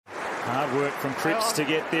Hard work from Cripps to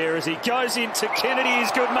get there as he goes into Kennedy,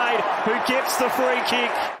 his good mate, who gets the free kick.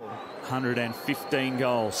 115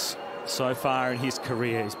 goals so far in his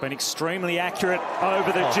career. He's been extremely accurate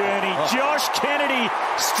over the journey. Josh Kennedy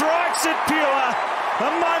strikes it pure.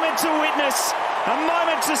 A moment to witness, a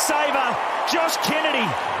moment to savour. Josh Kennedy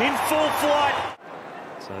in full flight.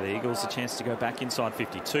 So the Eagles a chance to go back inside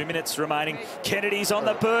 50. 2 minutes remaining. Kennedy's on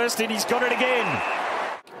the burst and he's got it again.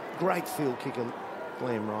 Great field kicker,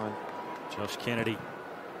 Liam Ryan. Josh Kennedy,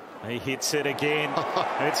 he hits it again.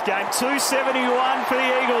 It's game 271 for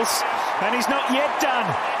the Eagles, and he's not yet done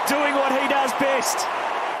doing what he does best.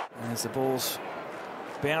 As the ball's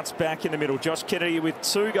bounced back in the middle, Josh Kennedy with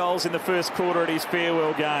 2 goals in the first quarter at his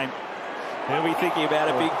farewell game. He'll be thinking about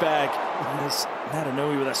a big bag. There's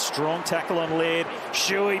Natanui with a strong tackle on Laird.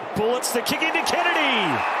 Shuey bullets the kick into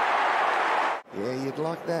Kennedy. Yeah, you'd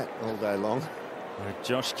like that all day long.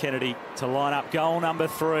 Josh Kennedy to line up goal number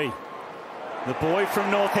 3. The boy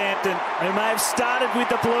from Northampton, who may have started with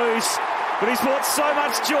the Blues, but he's brought so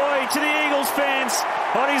much joy to the Eagles fans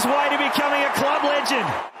on his way to becoming a club legend.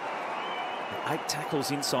 8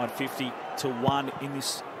 tackles inside 50 to 1 in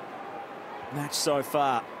this match so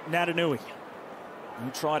far. Natanui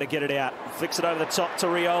will try to get it out. Flicks it over the top to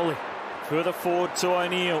Rioli. Further forward to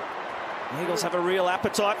O'Neill. The Eagles have a real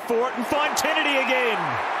appetite for it and find Kennedy again.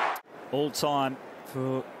 All time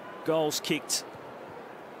for goals kicked.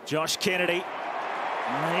 Josh Kennedy.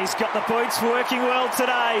 He's got the boots working well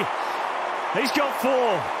today. He's got 4.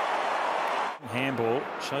 Handball.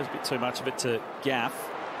 Shows a bit too much of it to Gaff.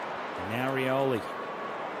 And now Rioli.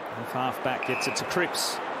 Half back gets it to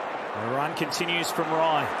Cripps. The run continues from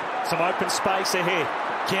Ryan. Some open space ahead.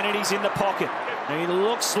 Kennedy's in the pocket. He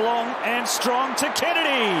looks long and strong to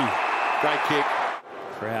Kennedy. Great kick.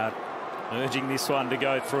 Crowd urging this one to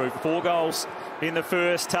go through. 4 goals in the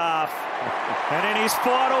first half. And in his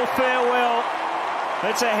final farewell,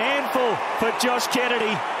 it's a handful for Josh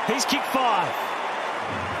Kennedy. He's kicked 5.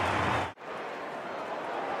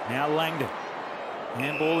 Now Langdon.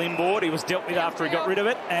 Handball inboard. He was dealt with after he got rid of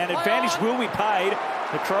it. And advantage will be paid.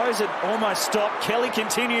 The Crows had almost stopped. Kelly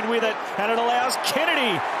continued with it. And it allows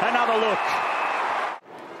Kennedy another look.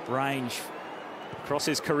 Range across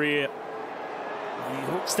his career. He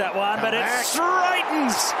hooks that one, but it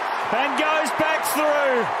straightens and goes back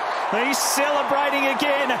through. He's celebrating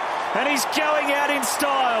again, and he's going out in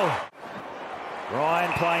style.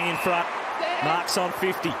 Ryan playing in front. Marks on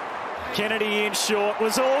 50. Kennedy in short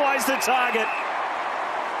was always the target.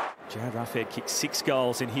 Jared Ruffhead kicked 6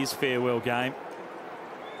 goals in his farewell game.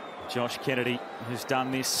 Josh Kennedy, who's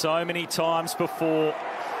done this so many times before.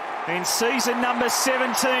 In season number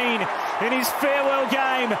 17, in his farewell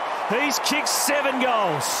game, he's kicked 7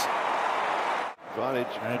 goals.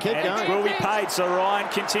 Advantage. Keep going. Will be paid, so Ryan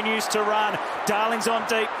continues to run. Darling's on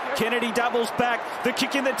deep. Kennedy doubles back. The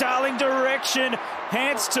kick in the Darling direction.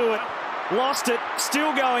 Hands to it. Lost it.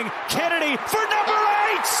 Still going. Kennedy for number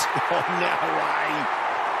 8. Oh, no way.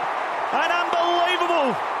 An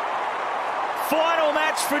unbelievable final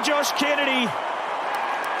match for Josh Kennedy.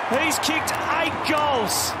 He's kicked 8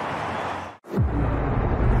 goals.